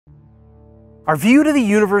Our view to the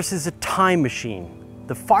universe is a time machine.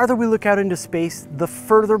 The farther we look out into space, the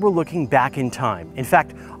further we're looking back in time. In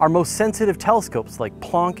fact, our most sensitive telescopes like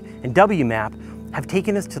Planck and WMAP have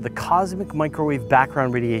taken us to the cosmic microwave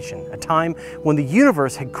background radiation, a time when the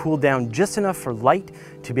universe had cooled down just enough for light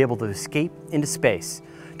to be able to escape into space,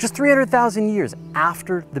 just 300,000 years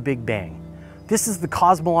after the Big Bang. This is the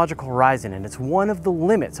cosmological horizon, and it's one of the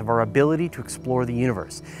limits of our ability to explore the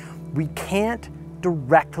universe. We can't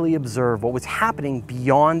directly observe what was happening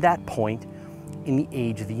beyond that point in the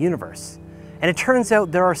age of the universe. And it turns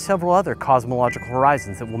out there are several other cosmological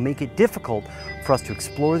horizons that will make it difficult for us to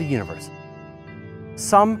explore the universe.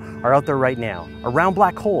 Some are out there right now, around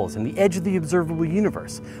black holes and the edge of the observable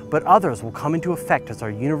universe, but others will come into effect as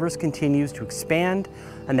our universe continues to expand,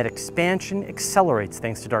 and that expansion accelerates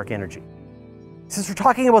thanks to dark energy. Since we're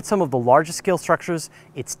talking about some of the largest scale structures,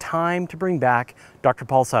 it's time to bring back Dr.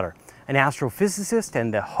 Paul Sutter, an astrophysicist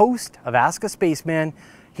and the host of Ask a Spaceman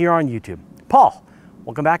here on YouTube. Paul,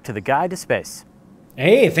 welcome back to the Guide to Space.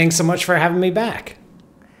 Hey, thanks so much for having me back.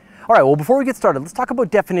 All right, well, before we get started, let's talk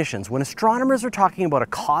about definitions. When astronomers are talking about a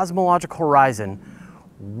cosmological horizon,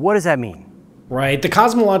 what does that mean? Right, the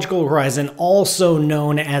cosmological horizon, also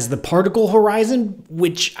known as the particle horizon,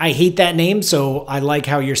 which I hate that name, so I like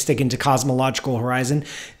how you're sticking to cosmological horizon.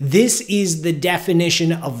 This is the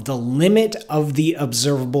definition of the limit of the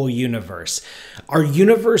observable universe. Our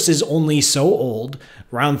universe is only so old,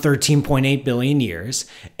 around 13.8 billion years,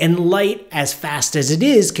 and light, as fast as it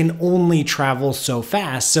is, can only travel so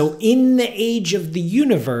fast. So in the age of the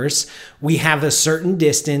universe, we have a certain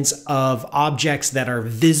distance of objects that are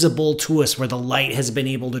visible to us, where the light has been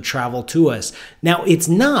able to travel to us. Now, it's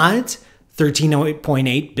not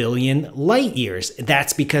 13.8 billion light years.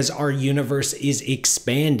 That's because our universe is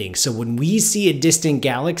expanding. So when we see a distant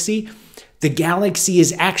galaxy, the galaxy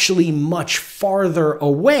is actually much farther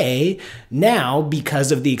away now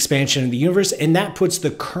because of the expansion of the universe, and that puts the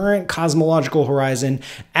current cosmological horizon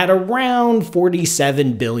at around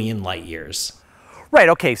 47 billion light years. Right,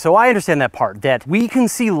 okay, so I understand that part, that we can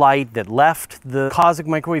see light that left the cosmic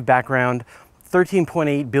microwave background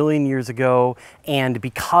 13.8 billion years ago, and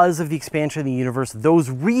because of the expansion of the universe, those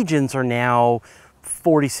regions are now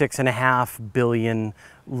 46.5 billion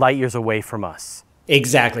light years away from us.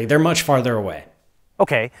 Exactly, they're much farther away.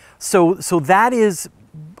 Okay, so that is,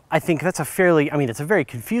 I think that's a fairly, it's a very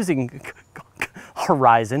confusing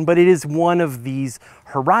horizon, but it is one of these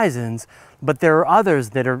horizons, but there are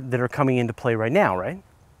others that are coming into play right now, right?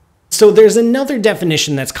 So there's another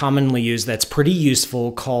definition that's commonly used that's pretty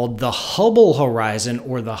useful called the Hubble horizon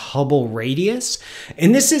or the Hubble radius.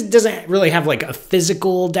 And this doesn't really have like a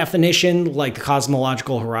physical definition like the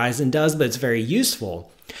cosmological horizon does, but it's very useful.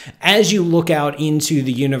 As you look out into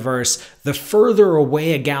the universe, the further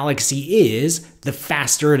away a galaxy is, the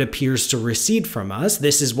faster it appears to recede from us.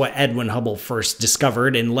 This is what Edwin Hubble first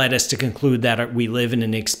discovered and led us to conclude that we live in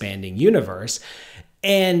an expanding universe.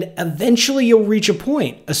 And eventually you'll reach a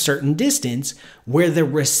point, a certain distance, where the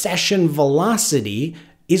recession velocity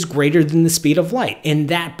is greater than the speed of light. And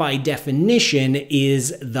that, by definition,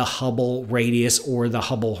 is the Hubble radius or the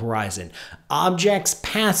Hubble horizon. Objects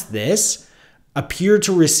past this appear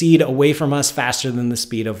to recede away from us faster than the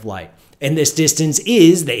speed of light. And this distance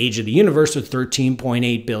is the age of the universe, with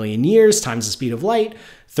 13.8 billion years times the speed of light,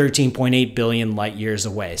 13.8 billion light years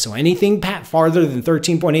away. So anything farther than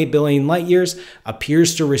 13.8 billion light years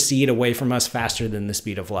appears to recede away from us faster than the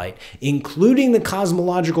speed of light, including the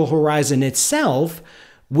cosmological horizon itself,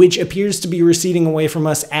 which appears to be receding away from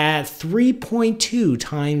us at 3.2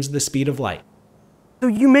 times the speed of light. So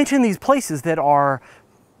you mentioned these places that are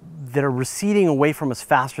receding away from us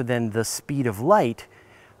faster than the speed of light.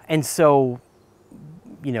 And so,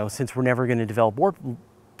 since we're never going to develop warp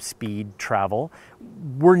speed travel,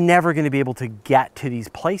 we're never going to be able to get to these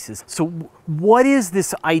places. So what is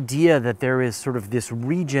this idea that there is sort of this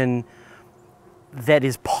region that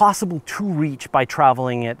is possible to reach by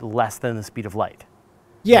traveling at less than the speed of light?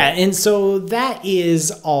 Yeah, and so that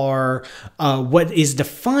is our what is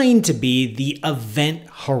defined to be the event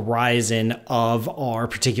horizon of our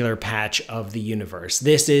particular patch of the universe.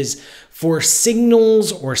 This is for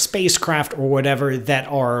signals or spacecraft or whatever that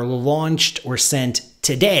are launched or sent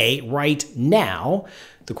today, right now.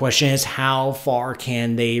 The question is, how far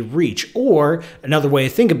can they reach? Or another way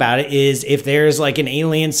to think about it is, if there's like an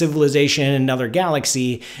alien civilization in another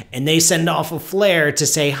galaxy and they send off a flare to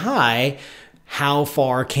say hi, how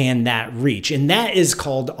far can that reach? And that is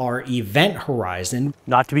called our event horizon.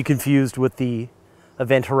 Not to be confused with the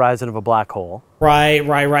event horizon of a black hole. Right.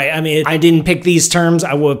 I mean, I didn't pick these terms.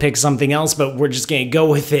 I would have picked something else, but we're just going to go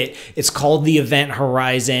with it. It's called the event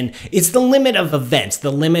horizon. It's the limit of events,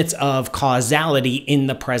 the limits of causality in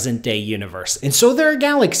the present day universe. And so there are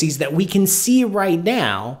galaxies that we can see right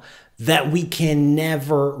now that we can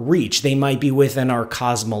never reach. They might be within our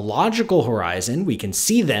cosmological horizon. We can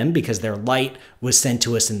see them because their light was sent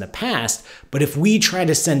to us in the past. But if we try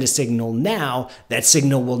to send a signal now, that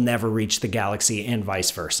signal will never reach the galaxy and vice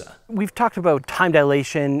versa. We've talked about time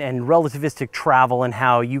dilation and relativistic travel and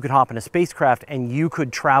how you could hop in a spacecraft and you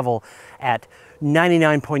could travel at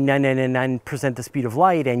 99.9999% the speed of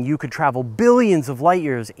light, and you could travel billions of light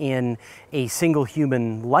years in a single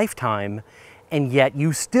human lifetime, and yet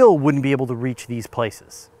you still wouldn't be able to reach these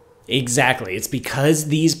places. Exactly. It's because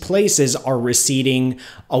these places are receding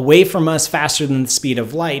away from us faster than the speed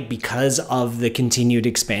of light because of the continued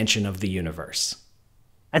expansion of the universe.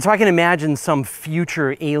 And so I can imagine some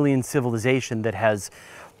future alien civilization that has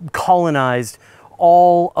colonized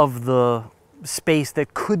all of the space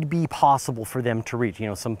that could be possible for them to reach,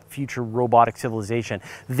 some future robotic civilization.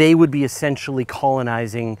 They would be essentially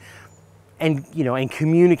colonizing and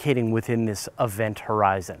communicating within this event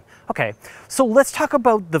horizon. Okay, so let's talk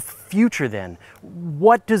about the future then.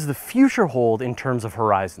 What does the future hold in terms of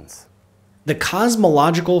horizons? The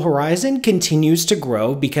cosmological horizon continues to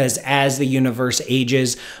grow because as the universe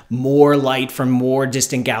ages, more light from more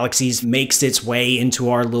distant galaxies makes its way into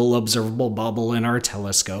our little observable bubble in our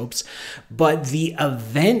telescopes. But the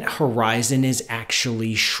event horizon is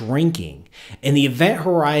actually shrinking. And the event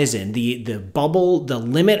horizon, the bubble, the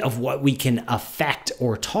limit of what we can affect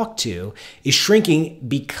or talk to is shrinking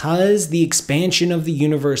because the expansion of the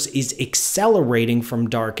universe is accelerating from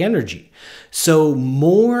dark energy. So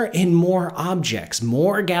more and more objects,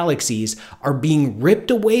 more galaxies are being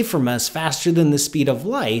ripped away from us faster than the speed of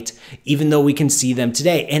light, even though we can see them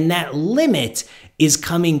today. And that limit is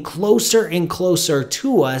coming closer and closer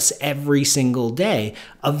to us every single day.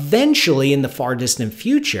 Eventually, in the far distant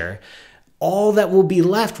future, all that will be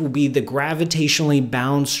left will be the gravitationally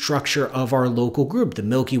bound structure of our local group. The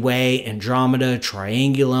Milky Way, Andromeda,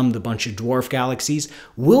 Triangulum, the bunch of dwarf galaxies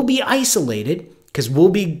will be isolated because we'll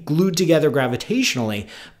be glued together gravitationally,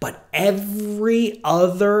 but every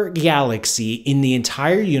other galaxy in the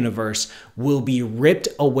entire universe will be ripped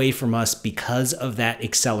away from us because of that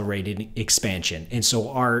accelerated expansion. And so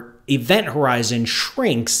our event horizon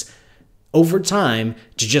shrinks over time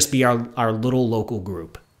to just be our little local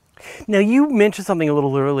group. Now, you mentioned something a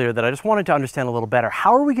little earlier that I just wanted to understand a little better.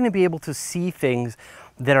 How are we going to be able to see things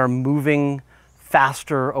that are moving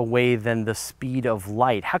faster away than the speed of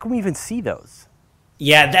light? How can we even see those?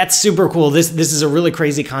 Yeah, that's super cool. This is a really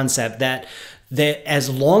crazy concept that as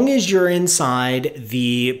long as you're inside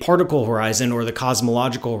the particle horizon or the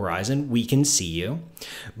cosmological horizon, we can see you.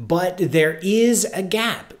 But there is a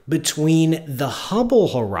gap between the Hubble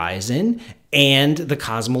horizon and the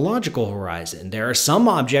cosmological horizon. There are some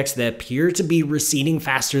objects that appear to be receding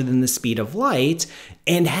faster than the speed of light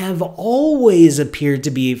and have always appeared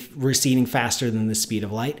to be receding faster than the speed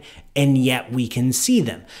of light, and yet we can see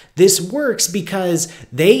them. This works because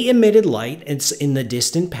they emitted light in the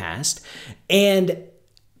distant past, and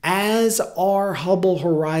as our Hubble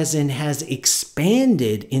horizon has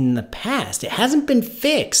expanded in the past, it hasn't been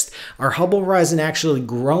fixed. Our Hubble horizon actually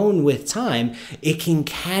grown with time. It can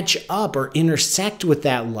catch up or intersect with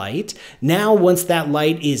that light. Now, once that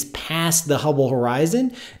light is past the Hubble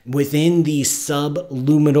horizon, within the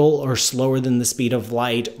subluminal or slower than the speed of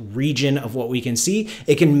light region of what we can see,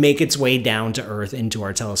 it can make its way down to Earth into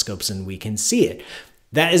our telescopes and we can see it.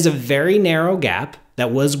 That is a very narrow gap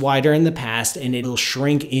that was wider in the past, and it'll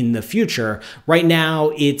shrink in the future. Right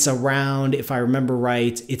now, it's around, if I remember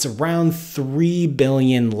right, it's around 3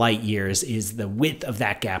 billion light years is the width of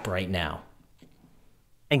that gap right now.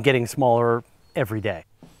 And getting smaller every day.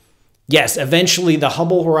 Yes, eventually the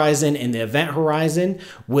Hubble horizon and the event horizon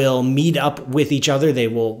will meet up with each other. They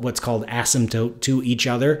will what's called asymptote to each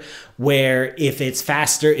other, where if it's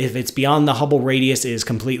faster, if it's beyond the Hubble radius, it is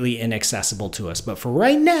completely inaccessible to us. But for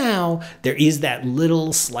right now, there is that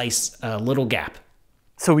little slice, little gap.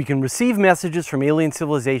 So we can receive messages from alien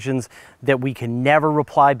civilizations that we can never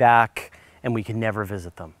reply back and we can never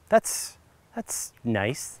visit them. That's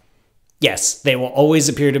nice. Yes, they will always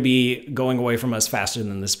appear to be going away from us faster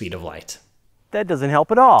than the speed of light. That doesn't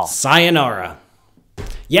help at all. Sayonara.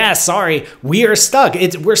 Yeah, sorry, we are stuck.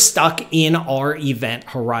 We're stuck in our event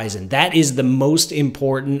horizon. That is the most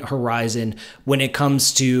important horizon when it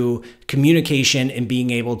comes to communication and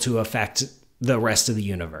being able to affect the rest of the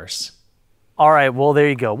universe. All right, well, there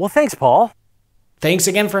you go. Well, thanks, Paul. Thanks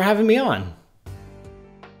again for having me on.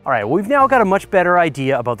 All right, well, we've now got a much better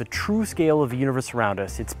idea about the true scale of the universe around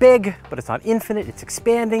us. It's big, but it's not infinite, it's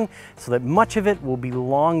expanding, so that much of it will be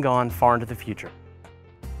long gone far into the future.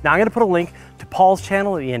 Now I'm gonna put a link to Paul's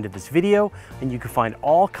channel at the end of this video, and you can find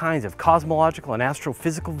all kinds of cosmological and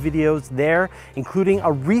astrophysical videos there, including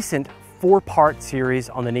a recent 4-part series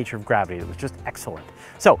on the nature of gravity that was just excellent.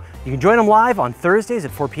 So you can join him live on Thursdays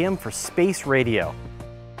at 4 p.m. for Space Radio.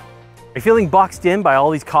 Are you feeling boxed in by all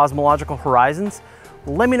these cosmological horizons?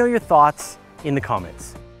 Let me know your thoughts in the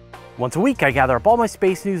comments. Once a week, I gather up all my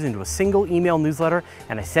space news into a single email newsletter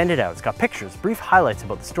and I send it out. It's got pictures, brief highlights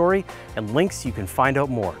about the story, and links so you can find out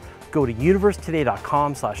more. Go to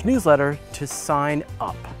universetoday.com/newsletter to sign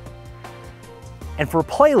up. And for a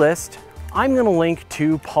playlist, I'm going to link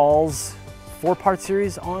to Paul's 4-part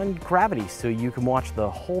series on gravity so you can watch the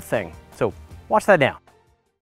whole thing. So watch that now.